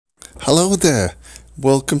Hello there.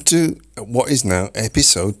 Welcome to what is now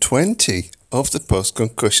episode 20 of the Post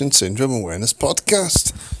Concussion Syndrome Awareness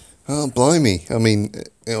Podcast. Oh, blimey. I mean,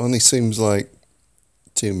 it only seems like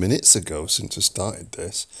 2 minutes ago since I started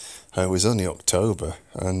this. It was only October,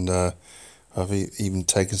 and I've even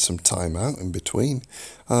taken some time out in between.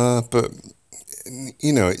 But,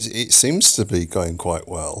 you know, it seems to be going quite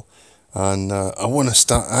well. And I want to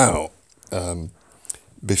start out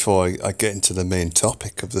before I get into the main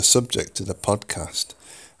topic of the subject of the podcast,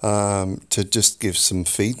 to just give some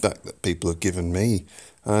feedback that people have given me.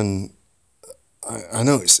 And I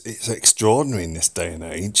know it's extraordinary in this day and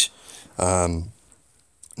age,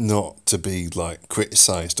 not to be like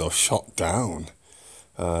criticised or shot down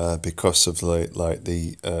because of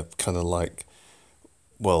the kind of like,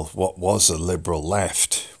 well, what was a liberal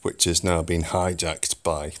left, which has now been hijacked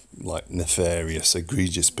by like nefarious,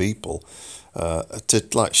 egregious people, to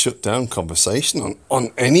like shut down conversation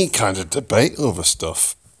on any kind of debate over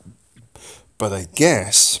stuff. But I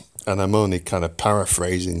guess, and I'm only kind of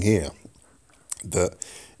paraphrasing here, that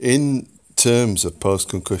in terms of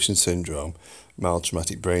post-concussion syndrome, mild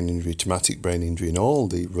traumatic brain injury, traumatic brain injury, and all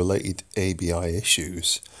the related ABI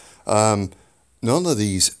issues, none of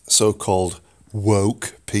these so-called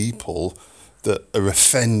woke people that are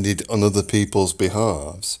offended on other people's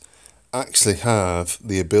behalves actually have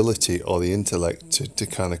the ability or the intellect to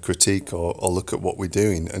kind of critique or look at what we're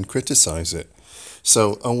doing and criticize it.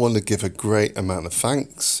 So I want to give a great amount of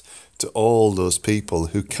thanks to all those people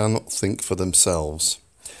who cannot think for themselves,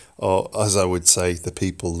 or as I would say, the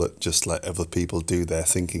people that just let other people do their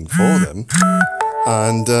thinking for them,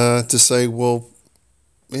 and to say, well,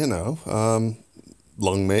 you know,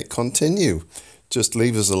 long may it continue. Just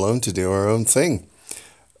leave us alone to do our own thing.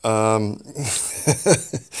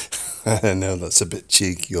 I know that's a bit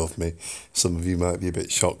cheeky of me. Some of you might be a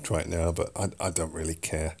bit shocked right now, but I don't really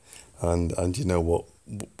care. And you know what?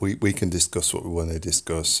 We can discuss what we want to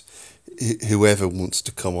discuss. Whoever wants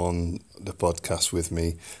to come on the podcast with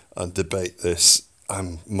me and debate this,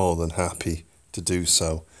 I'm more than happy to do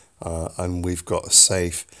so. And we've got a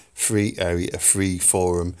safe, free area, a free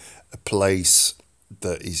forum, a place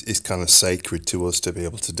that is kind of sacred to us to be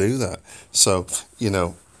able to do that. So, you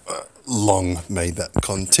know, long may that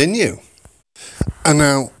continue. And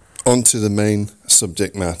now on to the main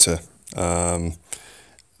subject matter.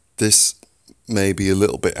 This may be a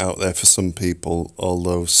little bit out there for some people,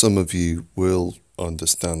 although some of you will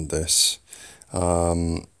understand this. The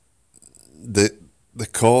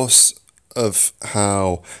course of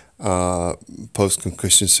how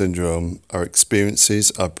post-concussion syndrome, our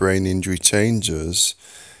experiences, our brain injury changes,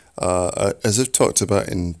 as I've talked about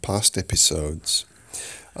in past episodes,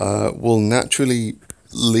 will naturally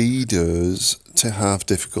lead us to have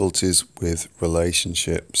difficulties with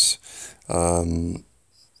relationships.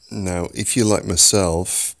 Now, if you're like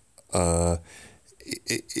myself,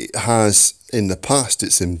 it has, in the past,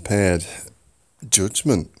 it's impaired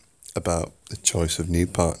judgment about the choice of new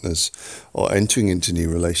partners or entering into new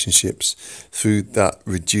relationships through that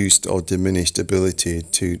reduced or diminished ability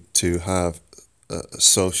to have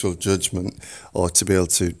social judgment or to be able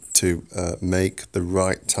to make the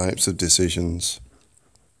right types of decisions.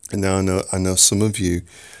 And now I know some of you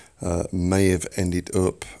may have ended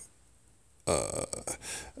up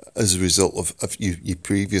as a result of your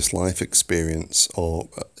previous life experience or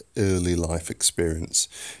early life experience,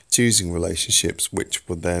 choosing relationships which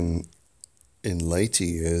were then in later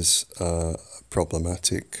years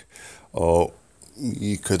problematic, or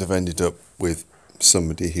you could have ended up with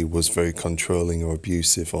somebody who was very controlling or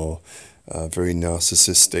abusive or very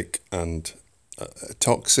narcissistic and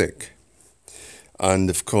toxic. And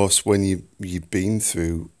of course, when you've been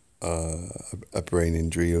through a brain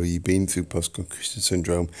injury or you've been through post-concussion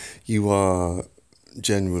syndrome, you are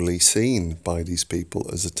generally seen by these people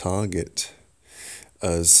as a target,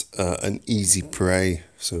 as an easy prey,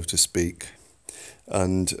 so to speak.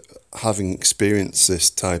 And having experienced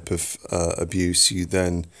this type of abuse, you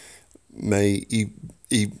then may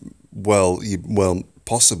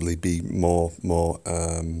possibly be more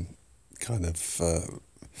kind of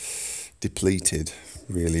depleted,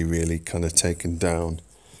 really kind of taken down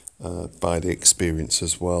by the experience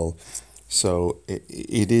as well. So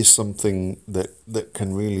it is something that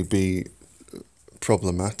can really be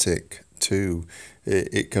problematic too.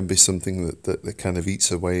 It can be something that kind of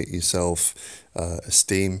eats away at your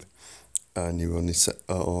self-esteem and your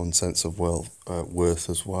own sense of worth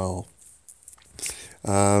as well.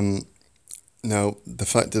 Now, the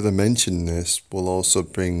fact that I mention this will also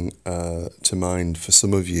bring to mind for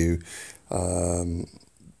some of you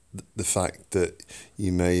the fact that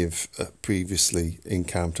you may have previously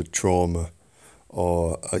encountered trauma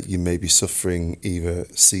or you may be suffering either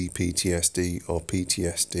CPTSD or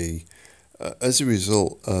PTSD as a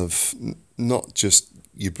result of not just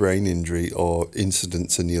your brain injury or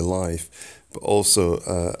incidents in your life, but also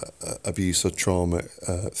abuse or trauma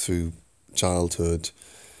through childhood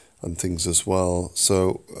and things as well.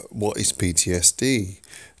 So, what is PTSD?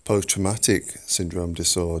 Post traumatic syndrome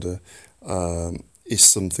disorder is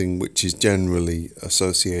something which is generally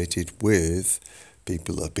associated with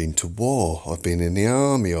people that have been to war, or been in the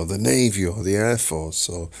army, or the navy, or the air force,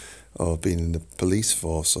 or been in the police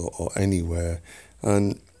force, or anywhere,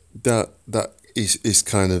 and that is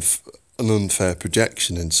kind of an unfair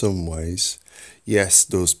projection in some ways. Yes,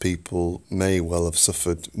 those people may well have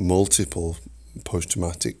suffered multiple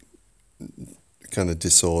post-traumatic kind of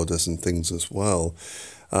disorders and things as well,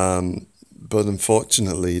 but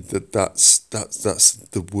unfortunately, that's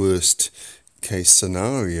the worst case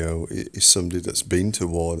scenario is somebody that's been to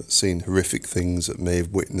war, that's seen horrific things, that may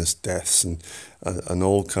have witnessed deaths and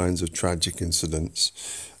all kinds of tragic incidents.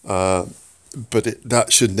 But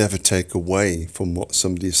that should never take away from what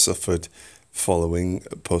somebody has suffered following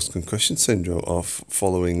post-concussion syndrome, or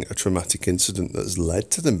following a traumatic incident that has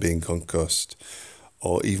led to them being concussed,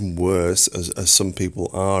 or even worse, as some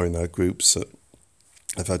people are in our groups that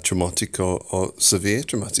have had traumatic or severe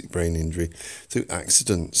traumatic brain injury through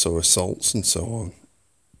accidents or assaults and so on.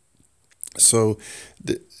 So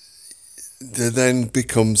there then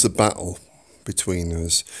becomes a battle between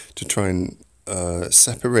us to try and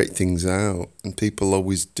separate things out, and people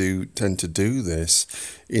always do tend to do this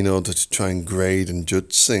in order to try and grade and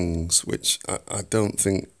judge things, which I don't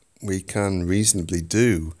think we can reasonably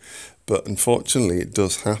do, but unfortunately it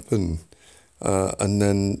does happen. And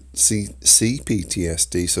then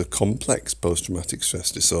CPTSD, so complex post-traumatic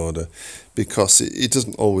stress disorder, because it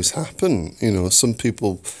doesn't always happen. Some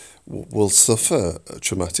people will suffer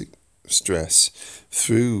traumatic stress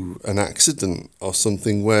through an accident or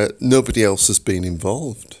something where nobody else has been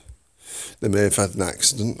involved. They may have had an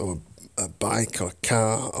accident, or a bike or a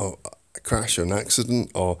car, or a crash or an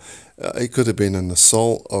accident, or it could have been an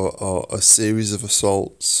assault or a series of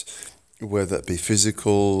assaults, whether it be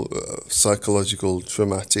physical, psychological,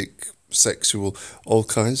 traumatic, sexual, all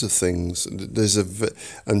kinds of things. And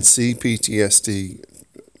CPTSD,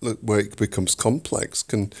 where it becomes complex,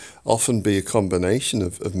 can often be a combination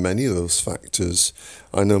of many of those factors.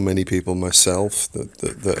 I know many people myself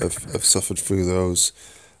that have suffered through those,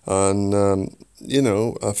 and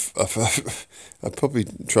I've probably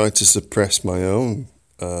tried to suppress my own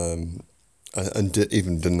and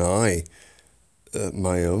even deny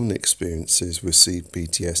my own experiences with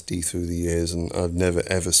CPTSD through the years, and I've never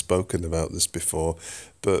ever spoken about this before,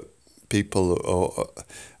 but people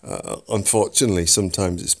unfortunately,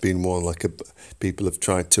 sometimes it's been more like people have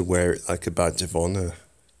tried to wear it like a badge of honor,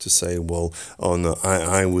 to say, well, oh no,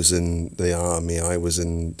 I was in the army, I was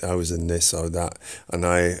in this or that, and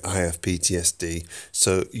I have PTSD.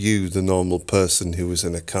 So you, the normal person who was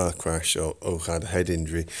in a car crash or had a head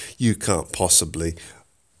injury, you can't possibly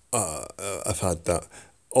have had that.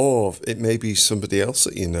 Or it may be somebody else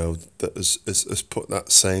that that has put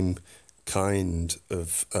that same kind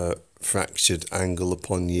of fractured angle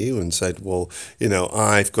upon you and said, well,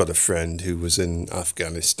 I've got a friend who was in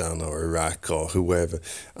Afghanistan or Iraq or whoever,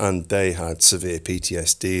 and they had severe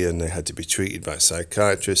PTSD and they had to be treated by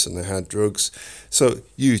psychiatrists and they had drugs. So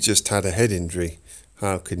you just had a head injury.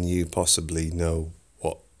 How can you possibly know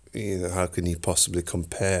how can you possibly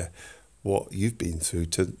compare what you've been through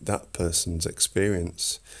to that person's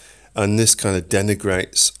experience? And this kind of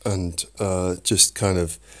denigrates and just kind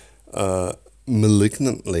of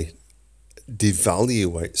malignantly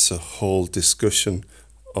devaluates the whole discussion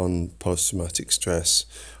on post-traumatic stress.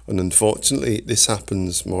 And unfortunately, this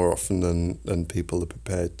happens more often than people are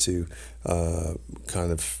prepared to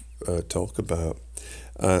talk about.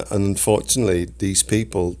 And unfortunately, these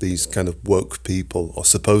people, these kind of woke people, or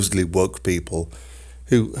supposedly woke people,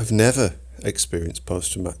 who have never experienced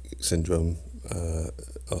post-traumatic syndrome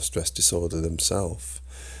or stress disorder themselves,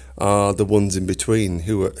 are the ones in between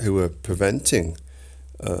who are preventing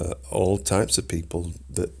all types of people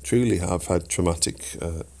that truly have had traumatic,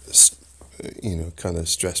 kind of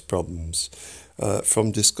stress problems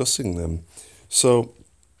from discussing them. So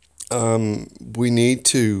we need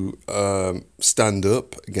to stand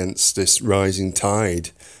up against this rising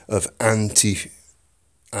tide of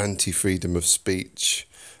anti-freedom of speech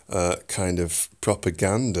kind of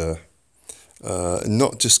propaganda,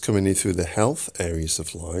 not just coming in through the health areas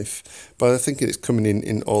of life, but I think it's coming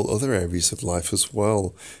in all other areas of life as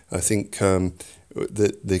well. I think the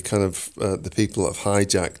people that have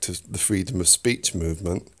hijacked the freedom of speech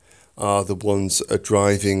movement are the ones that are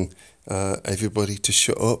driving everybody to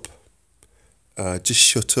shut up. Just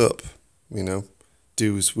shut up, you know.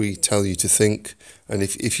 Do as we tell you to think. And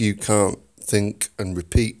if you can't think and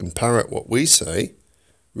repeat and parrot what we say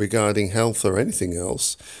regarding health or anything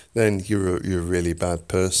else, then you're a really bad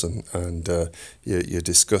person, and you're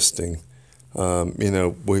disgusting.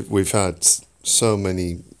 We've had so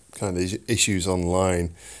many kind of issues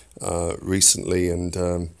online recently,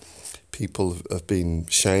 and people have been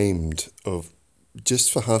shamed of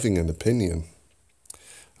just for having an opinion.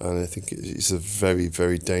 And I think it's a very,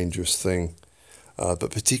 very dangerous thing.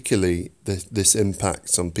 But particularly, this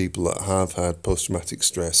impacts on people that have had post-traumatic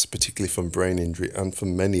stress, particularly from brain injury and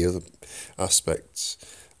from many other aspects,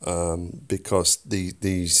 because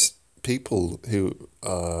these people who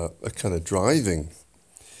are kind of driving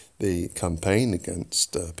the campaign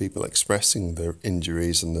against people expressing their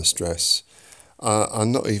injuries and their stress are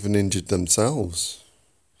not even injured themselves.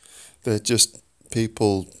 They're just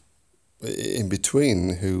people in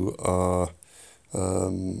between who are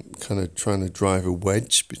kind of trying to drive a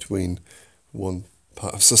wedge between one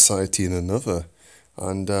part of society and another.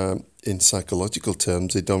 And in psychological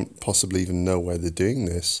terms, they don't possibly even know why they're doing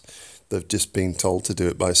this. They've just been told to do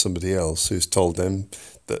it by somebody else who's told them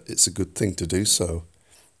that it's a good thing to do so.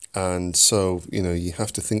 And so, you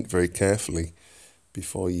have to think very carefully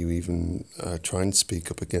before you even try and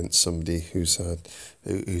speak up against somebody who says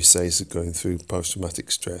they're going through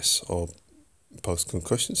post-traumatic stress or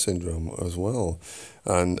post-concussion syndrome as well.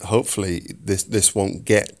 And hopefully this won't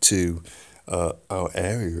get to our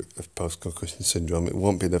area of post-concussion syndrome. It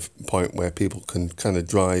won't be the point where people can kind of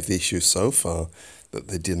drive the issue so far that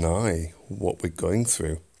they deny what we're going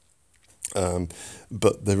through.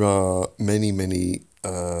 But there are many, many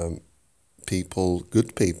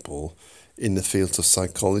good people in the fields of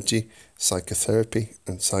psychology, psychotherapy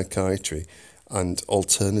and psychiatry, and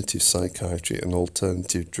alternative psychiatry and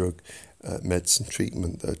alternative drug medicine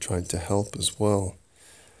treatment that are trying to help as well.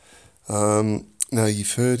 Now,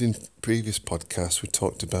 you've heard in previous podcasts we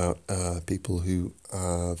talked about people who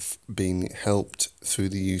have been helped through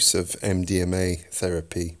the use of MDMA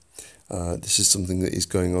therapy. This is something that is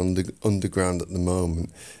going on underground at the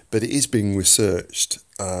moment, but it is being researched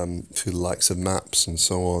through the likes of MAPS and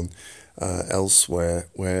so on elsewhere,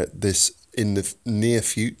 where this in the near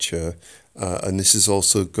future, and this is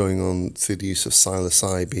also going on through the use of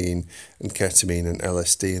psilocybin and ketamine and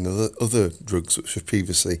LSD and other drugs which were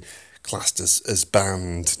previously classed as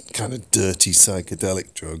banned, kind of dirty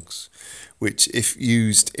psychedelic drugs, which, if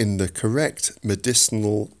used in the correct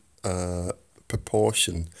medicinal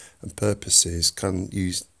proportion and purposes, can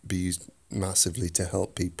be used massively to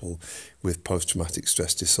help people with post-traumatic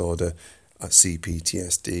stress disorder,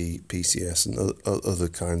 CPTSD, PCS, and other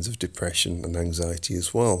kinds of depression and anxiety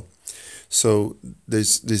as well. So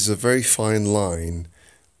there's a very fine line,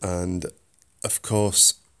 and of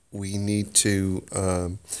course we need to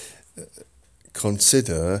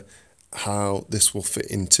consider how this will fit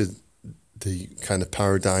into the kind of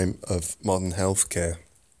paradigm of modern healthcare,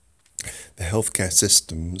 the healthcare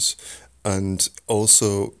systems, and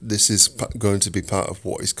also this is going to be part of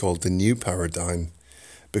what is called the new paradigm,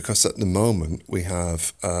 because at the moment we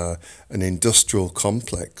have an industrial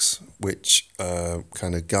complex which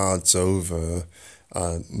kind of guards over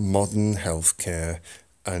modern healthcare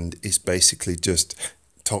and is basically just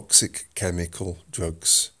toxic chemical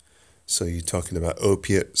drugs. So you're talking about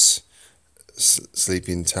opiates,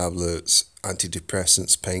 sleeping tablets,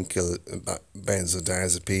 antidepressants, painkillers,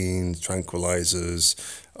 benzodiazepines, tranquilizers,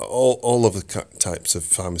 all of the types of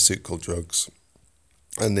pharmaceutical drugs.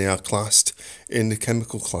 And they are classed in the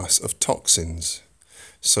chemical class of toxins.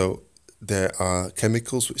 So there are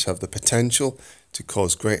chemicals which have the potential to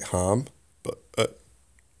cause great harm, but at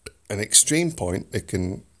an extreme point, they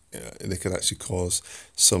can actually cause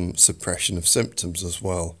some suppression of symptoms as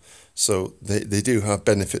well. So they do have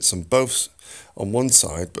benefits on one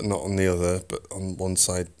side, but not on the other. But on one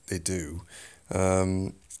side they do,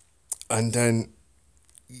 and then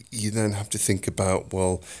you then have to think about,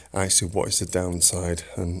 well, actually, what is the downside?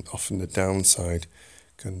 And often the downside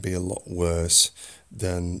can be a lot worse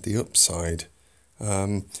than the upside.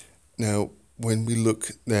 Now, when we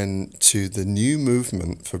look then to the new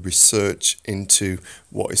movement for research into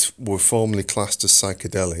what were formerly classed as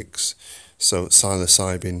psychedelics, so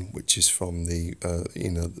psilocybin, which is from the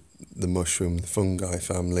mushroom, the fungi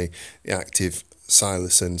family, the active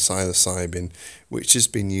psilocybin, which has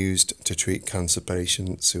been used to treat cancer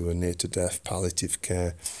patients who are near to death, palliative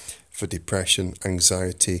care, for depression,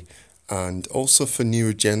 anxiety, and also for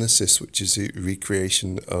neurogenesis, which is the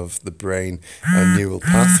recreation of the brain and neural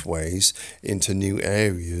pathways into new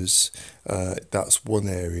areas. That's one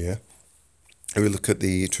area. we look at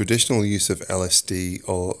the traditional use of LSD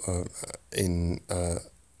or in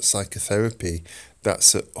psychotherapy,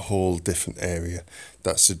 that's a whole different area.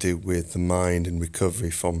 That's to do with the mind and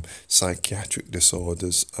recovery from psychiatric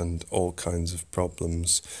disorders and all kinds of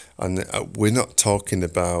problems. And we're not talking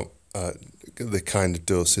about the kind of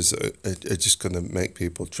doses that are just going to make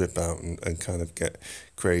people trip out and kind of get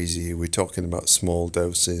crazy. We're talking about small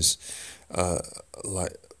doses,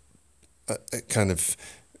 like kind of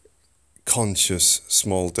conscious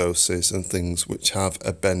small doses and things which have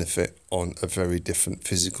a benefit on a very different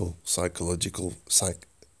physical, psychological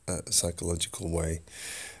way.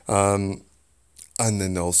 And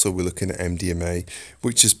then also we're looking at MDMA,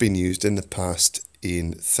 which has been used in the past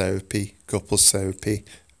in therapy, couples therapy,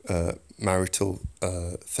 marital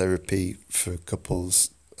therapy for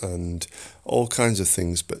couples, and all kinds of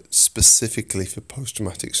things, but specifically for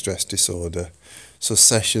post-traumatic stress disorder. So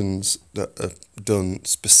sessions that are done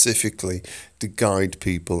specifically to guide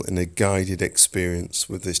people in a guided experience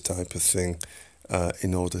with this type of thing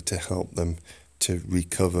in order to help them to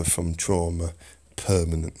recover from trauma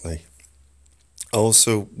permanently.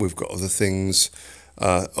 Also, we've got other things.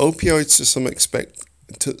 Opioids to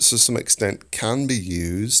some extent can be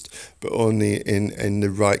used, but only in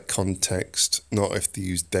the right context, not if they're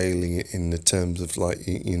used daily in the terms of like,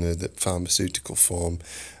 the pharmaceutical form.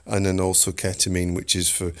 And then also ketamine, which is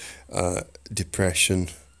for depression,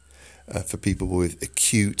 for people with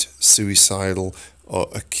acute suicidal or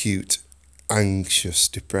acute anxious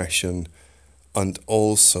depression, and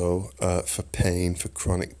also for pain, for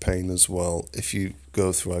chronic pain as well. If you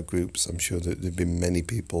go through our groups, I'm sure that there've been many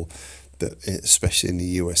people that, especially in the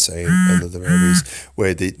USA and other areas,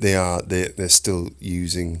 where they're still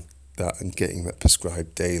using that and getting that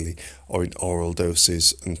prescribed daily or in oral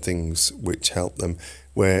doses and things which help them,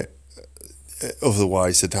 where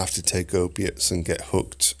otherwise they'd have to take opiates and get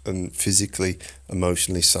hooked and physically,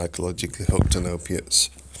 emotionally, psychologically hooked on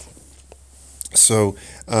opiates. So,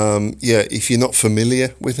 if you're not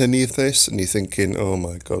familiar with any of this and you're thinking, oh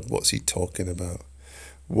my God, what's he talking about?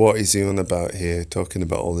 What is he on about here, talking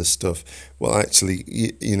about all this stuff? Well, actually,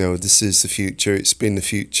 this is the future. It's been the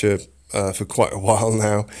future for quite a while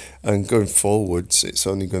now. And going forwards, it's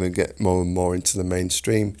only going to get more and more into the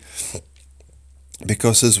mainstream.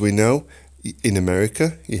 Because as we know, in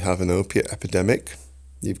America, you have an opiate epidemic.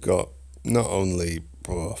 You've got not only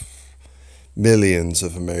millions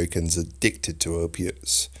of Americans addicted to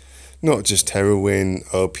opiates, not just heroin,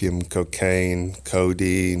 opium, cocaine,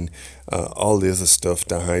 codeine, all the other stuff,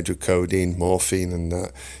 dihydrocodeine, morphine and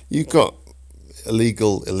that. You've got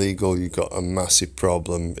illegal, you've got a massive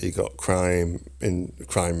problem. You've got crime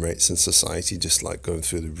rates in society just like going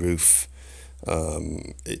through the roof.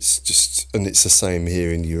 It's the same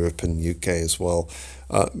here in Europe and UK as well.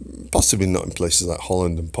 Possibly not in places like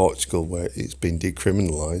Holland and Portugal where it's been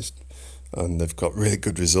decriminalised and they've got really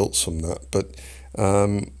good results from that. But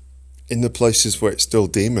in the places where it's still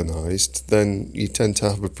demonised, then you tend to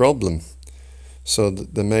have a problem. So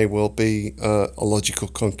there may well be a logical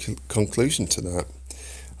conclusion to that.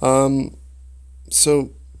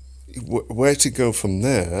 So where to go from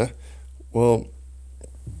there? Well,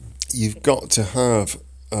 you've got to have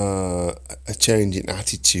a change in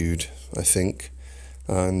attitude, I think.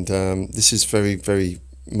 And this is very, very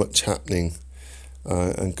much happening.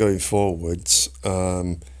 And going forwards,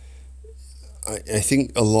 I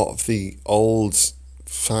think a lot of the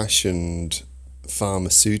old-fashioned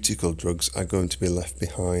pharmaceutical drugs are going to be left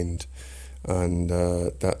behind. And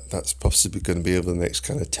that's possibly going to be over the next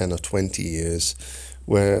kind of 10 or 20 years,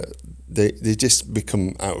 where they just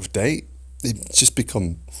become out of date. They just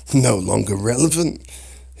become no longer relevant.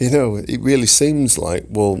 It really seems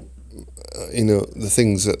like, the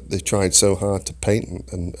things that they tried so hard to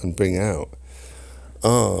patent and bring out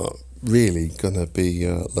are really going to be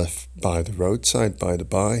left by the roadside, by the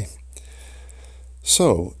by.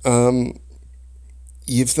 So,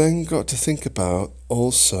 you've then got to think about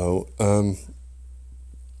also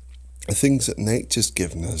the things that nature's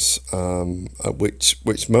given us,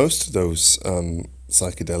 which most of those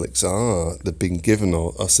psychedelics are. They've been given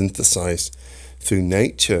or are synthesized through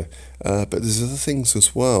nature, but there's other things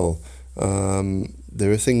as well.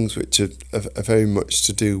 There are things which are very much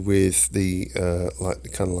to do with the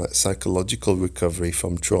kind of like psychological recovery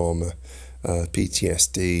from trauma,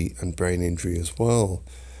 PTSD and brain injury as well,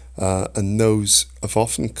 and those have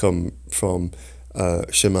often come from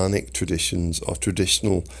shamanic traditions or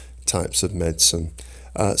traditional types of medicine.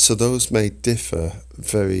 So those may differ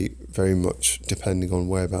very, very much depending on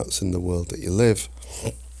whereabouts in the world that you live.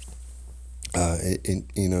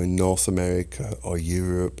 In North America or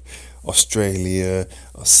Europe Australia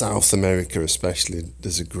or South America especially,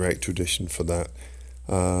 there's a great tradition for that.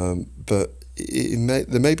 But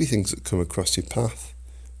there may be things that come across your path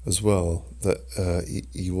as well that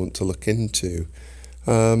you want to look into.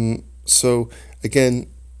 So again,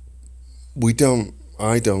 we don't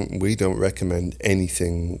recommend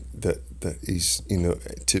anything that is,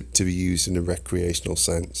 to be used in a recreational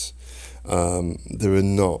sense. There are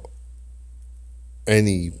not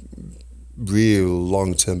any real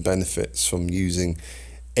long-term benefits from using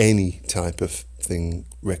any type of thing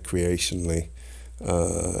recreationally.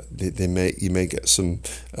 You may get some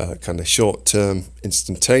kind of short-term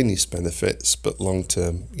instantaneous benefits, but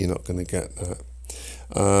long-term you're not going to get that.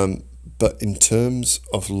 But in terms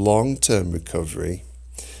of long-term recovery,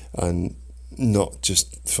 and not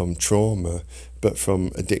just from trauma, but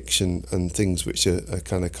from addiction and things which are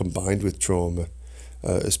kind of combined with trauma,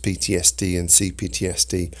 as PTSD and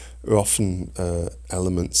CPTSD are often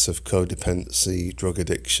elements of codependency, drug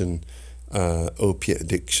addiction, opiate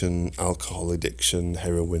addiction, alcohol addiction,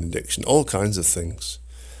 heroin addiction, all kinds of things.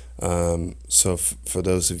 So for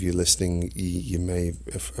those of you listening, you may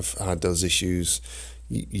have had those issues.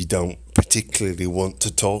 You don't particularly want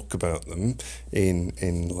to talk about them in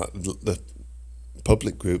like the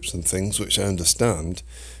public groups and things, which I understand.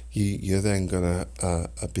 You're then going to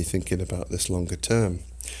be thinking about this longer term.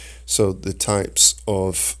 So the types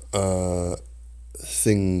of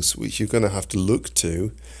things which you're going to have to look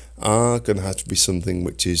to are going to have to be something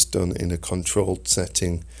which is done in a controlled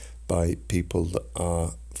setting by people that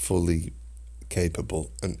are fully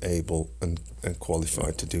capable and able and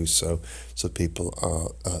qualified to do so. So people are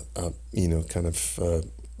kind of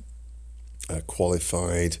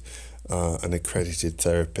qualified and accredited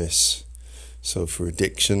therapists. So for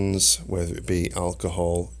addictions, whether it be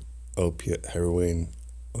alcohol, opiate, heroin,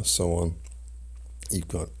 or so on, you've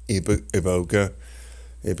got Ibogaine,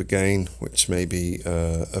 which may be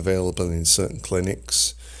available in certain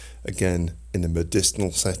clinics, again in a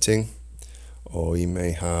medicinal setting. Or you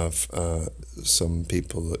may have some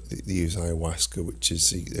people that use ayahuasca, which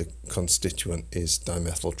is the constituent is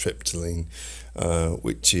dimethyltryptamine,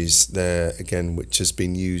 which is there again, which has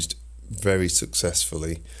been used very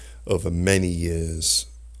successfully over many years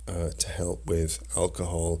to help with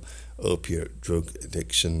alcohol, opiate, drug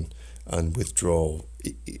addiction, and withdrawal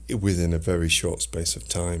within a very short space of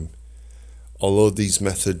time. Although these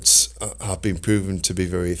methods have been proven to be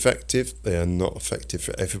very effective, they are not effective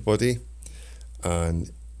for everybody.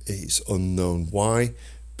 And it's unknown why,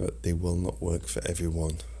 but they will not work for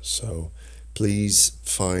everyone. So please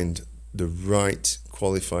find the right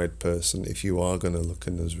qualified person if you are going to look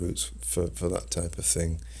in those routes for that type of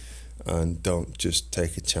thing, and don't just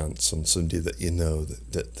take a chance on somebody that you know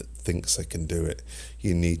that thinks they can do it.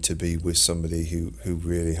 You need to be with somebody who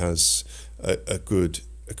really has a good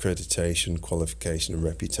accreditation, qualification and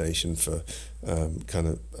reputation for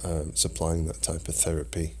supplying that type of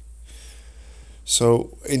therapy.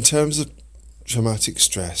 So in terms of traumatic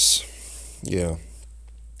stress,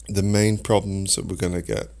 the main problems that we're going to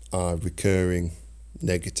get are recurring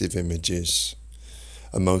negative images,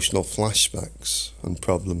 emotional flashbacks and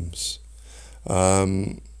problems.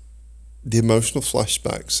 The emotional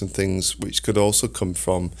flashbacks and things which could also come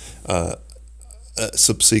from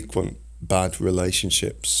subsequent bad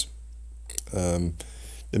relationships.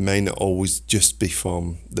 It may not always just be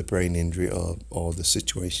from the brain injury or the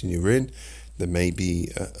situation you're in. There may be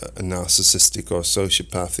a narcissistic or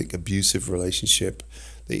sociopathic abusive relationship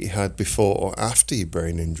that you had before or after your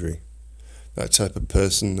brain injury. That type of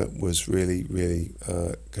person that was really, really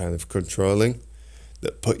kind of controlling,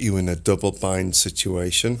 that put you in a double bind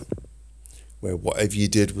situation where whatever you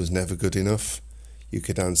did was never good enough. You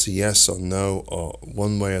could answer yes or no or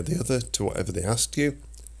one way or the other to whatever they asked you,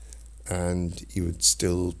 and you would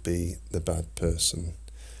still be the bad person.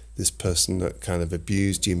 This person that kind of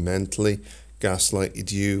abused you mentally,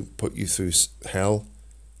 gaslighted you, put you through hell,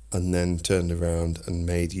 and then turned around and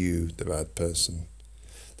made you the bad person.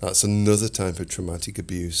 That's another type of traumatic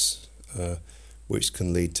abuse, which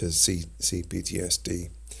can lead to CPTSD.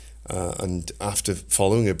 And after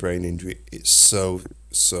following a brain injury, it's so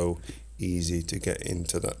easy to get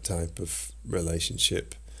into that type of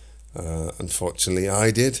relationship. Unfortunately,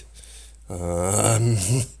 I did.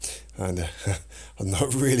 And I'm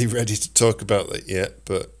not really ready to talk about that yet,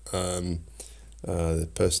 but the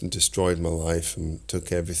person destroyed my life and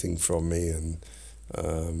took everything from me, and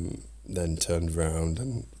then turned around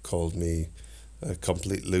and called me a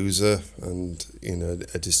complete loser and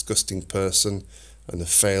a disgusting person and a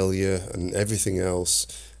failure and everything else,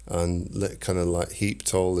 and kind of like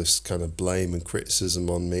heaped all this kind of blame and criticism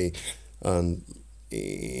on me, and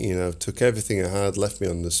took everything I had, left me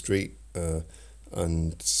on the street, and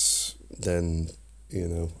then,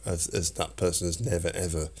 as that person has never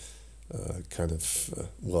ever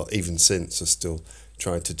even since has still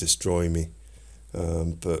tried to destroy me.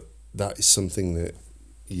 But that is something that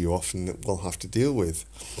you often will have to deal with.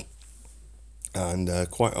 And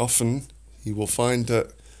quite often you will find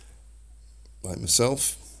that, like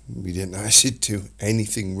myself, we didn't actually do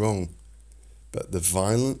anything wrong. But the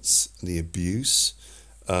violence, the abuse,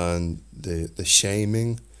 and the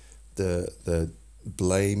shaming, the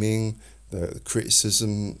blaming, the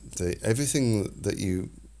criticism, everything that you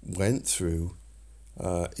went through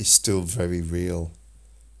is still very real.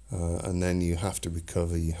 And then you have to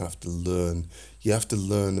recover, you have to learn. You have to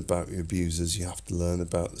learn about your abusers, you have to learn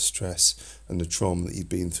about the stress and the trauma that you've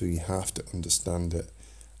been through. You have to understand it.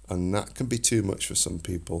 And that can be too much for some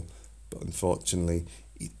people, but unfortunately,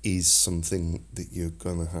 it is something that you're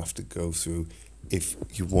going to have to go through if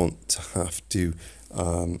you want to have to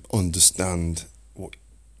understand what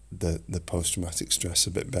the post-traumatic stress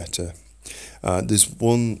a bit better.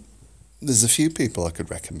 There's a few people I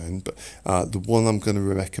could recommend, but the one I'm going to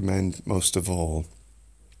recommend most of all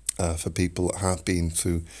for people that have been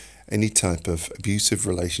through any type of abusive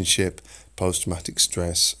relationship, post-traumatic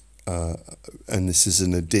stress, and this is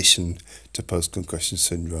in addition to post-concussion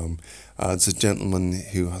syndrome. There's a gentleman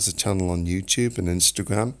who has a channel on YouTube and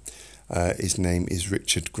Instagram. His name is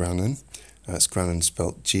Richard Grannon. It's Grannon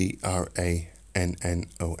spelled Grannon.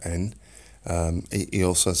 He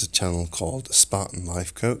also has a channel called Spartan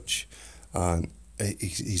Life Coach. And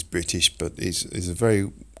he's British, but he's a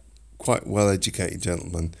very quite well-educated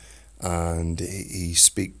gentleman, and he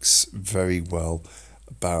speaks very well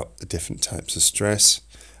about the different types of stress,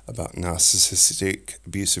 about narcissistic,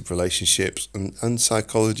 abusive relationships, and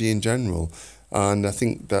psychology in general. And I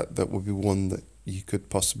think that would be one that you could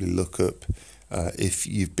possibly look up if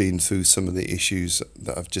you've been through some of the issues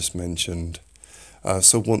that I've just mentioned.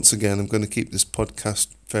 So once again, I'm going to keep this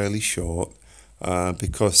podcast fairly short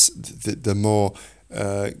because the more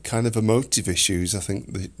kind of emotive issues, I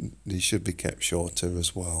think they should be kept shorter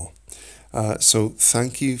as well. So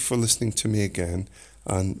thank you for listening to me again.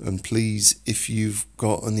 And please, if you've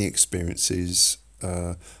got any experiences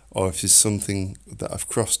or if there's something that I've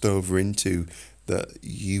crossed over into that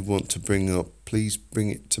you want to bring up, please bring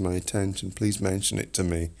it to my attention. Please mention it to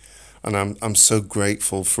me. And I'm so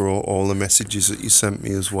grateful for all the messages that you sent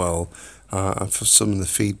me as well, and for some of the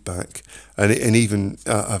feedback. And even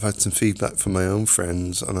I've had some feedback from my own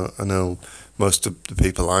friends, and I know most of the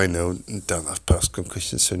people I know don't have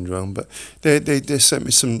post-concussion syndrome, but they sent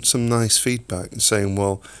me some nice feedback and saying,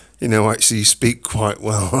 well, actually you speak quite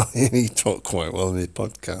well, you talk quite well in your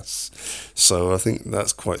podcasts. So I think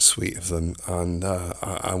that's quite sweet of them, and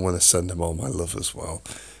I want to send them all my love as well.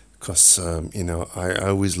 Because, I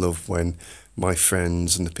always love when my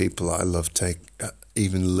friends and the people that I love take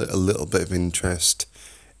even a little bit of interest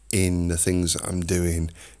in the things that I'm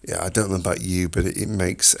doing. Yeah, I don't know about you, but it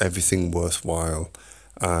makes everything worthwhile.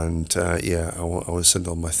 And, I want to send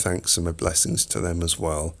all my thanks and my blessings to them as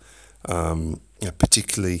well.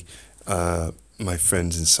 Particularly my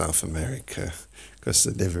friends in South America, because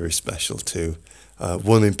they're very special too.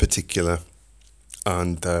 One in particular,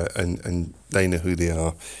 and they know who they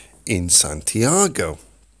are, in Santiago.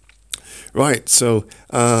 Right, so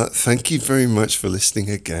thank you very much for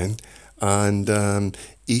listening again. And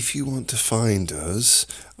if you want to find us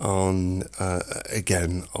on,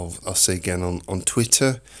 I'll say again, on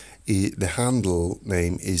Twitter, the handle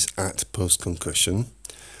name is @postconcussion.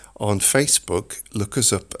 On Facebook, look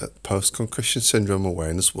us up at Post-Concussion Syndrome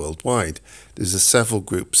Awareness Worldwide. There's several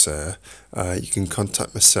groups there. You can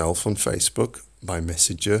contact myself on Facebook by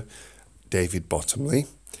Messenger, David Bottomley.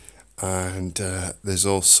 And there's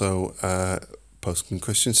also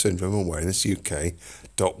Post-Concussion Syndrome Awareness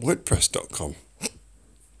UK.wordpress.com.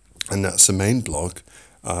 And that's the main blog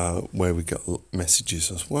where we get messages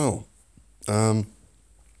as well. I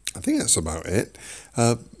think that's about it.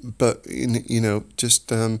 But,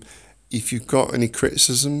 just if you've got any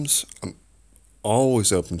criticisms, I'm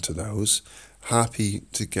always open to those. Happy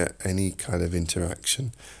to get any kind of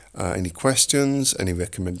interaction. Any questions, any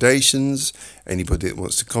recommendations, anybody that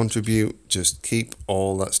wants to contribute, just keep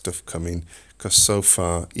all that stuff coming, because so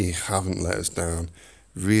far you haven't let us down.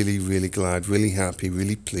 Really, really glad, really happy,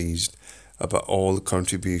 really pleased about all the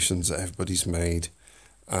contributions that everybody's made.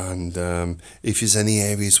 And if there's any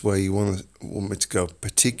areas where you want me to go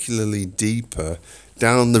particularly deeper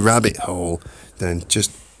down the rabbit hole, then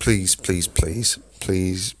just please bring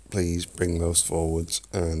those forwards,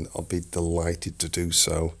 and I'll be delighted to do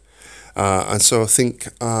so. And so I think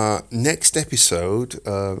next episode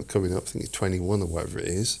coming up, I think it's 21 or whatever it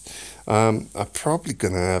is, I'm probably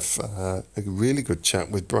going to have a really good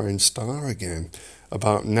chat with Brian Starr again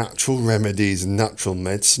about natural remedies and natural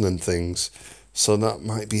medicine and things. So that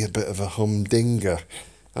might be a bit of a humdinger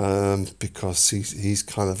because he's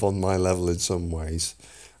kind of on my level in some ways.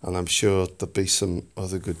 And I'm sure there'll be some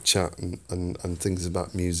other good chat and things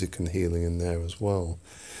about music and healing in there as well.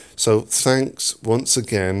 So thanks once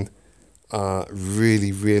again.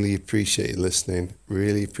 Really, really appreciate you listening.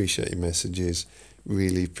 Really appreciate your messages.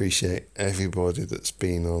 Really appreciate everybody that's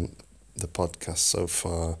been on the podcast so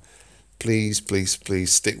far. Please, please,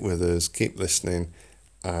 please stick with us. Keep listening.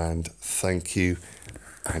 And thank you.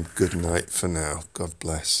 And good night for now. God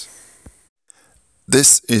bless.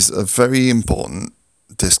 This is a very important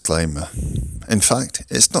disclaimer. In fact,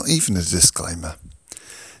 it's not even a disclaimer.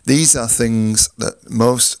 These are things that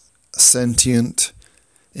most sentient,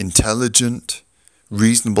 intelligent,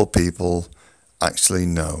 reasonable people actually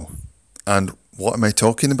know. And what am I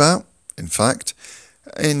talking about? In fact,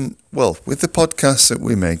 with the podcasts that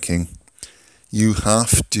we're making, you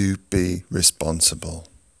have to be responsible.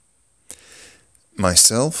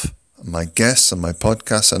 Myself, my guests on my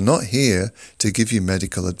podcast are not here to give you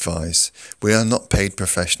medical advice. We are not paid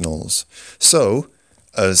professionals. So,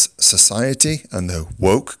 as society and the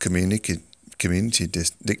woke community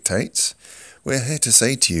dictates, we're here to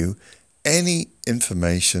say to you, any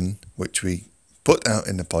information which we put out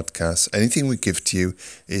in the podcast, anything we give to you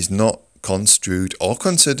is not construed or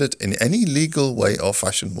considered in any legal way or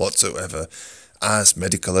fashion whatsoever as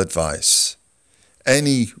medical advice.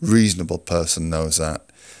 Any reasonable person knows that.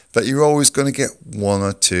 But you're always going to get one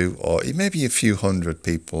or two or maybe a few hundred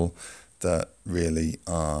people that really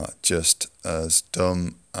are just as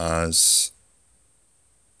dumb as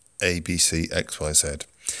ABC XYZ.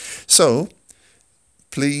 So,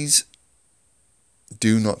 please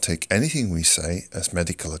do not take anything we say as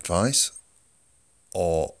medical advice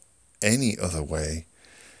or any other way.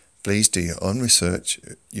 Please do your own research,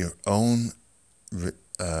 your own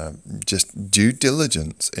just due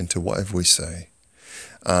diligence into whatever we say.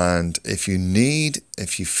 And if you really,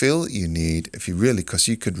 because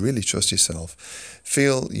you could really trust yourself,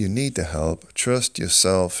 feel you need the help, trust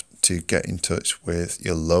yourself to get in touch with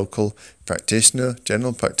your local practitioner,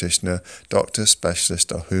 general practitioner, doctor,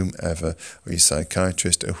 specialist, or whomever, or your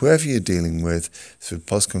psychiatrist, or whoever you're dealing with through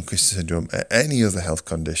post-concussion syndrome or any other health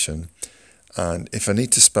condition. And if I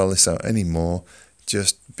need to spell this out anymore,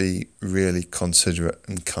 just be really considerate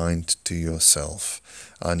and kind to yourself.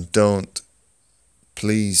 And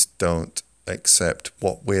please don't accept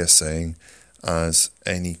what we're saying as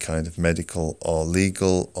any kind of medical or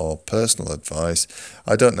legal or personal advice.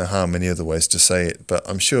 I don't know how many other ways to say it, but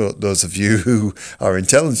I'm sure those of you who are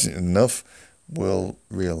intelligent enough will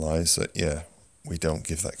realize that, we don't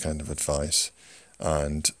give that kind of advice.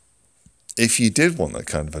 And if you did want that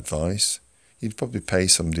kind of advice, you'd probably pay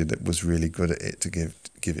somebody that was really good at it to give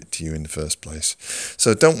it to you in the first place.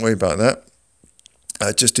 So don't worry about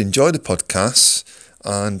that. Just enjoy the podcasts.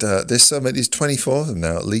 And there's 24 of them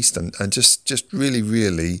now at least, and just really,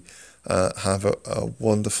 really have a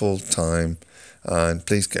wonderful time. And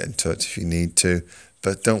please get in touch if you need to,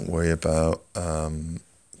 but don't worry about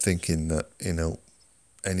thinking that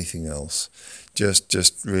anything else.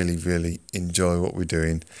 Just really, really enjoy what we're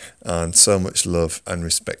doing, and so much love and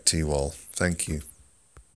respect to you all. Thank you.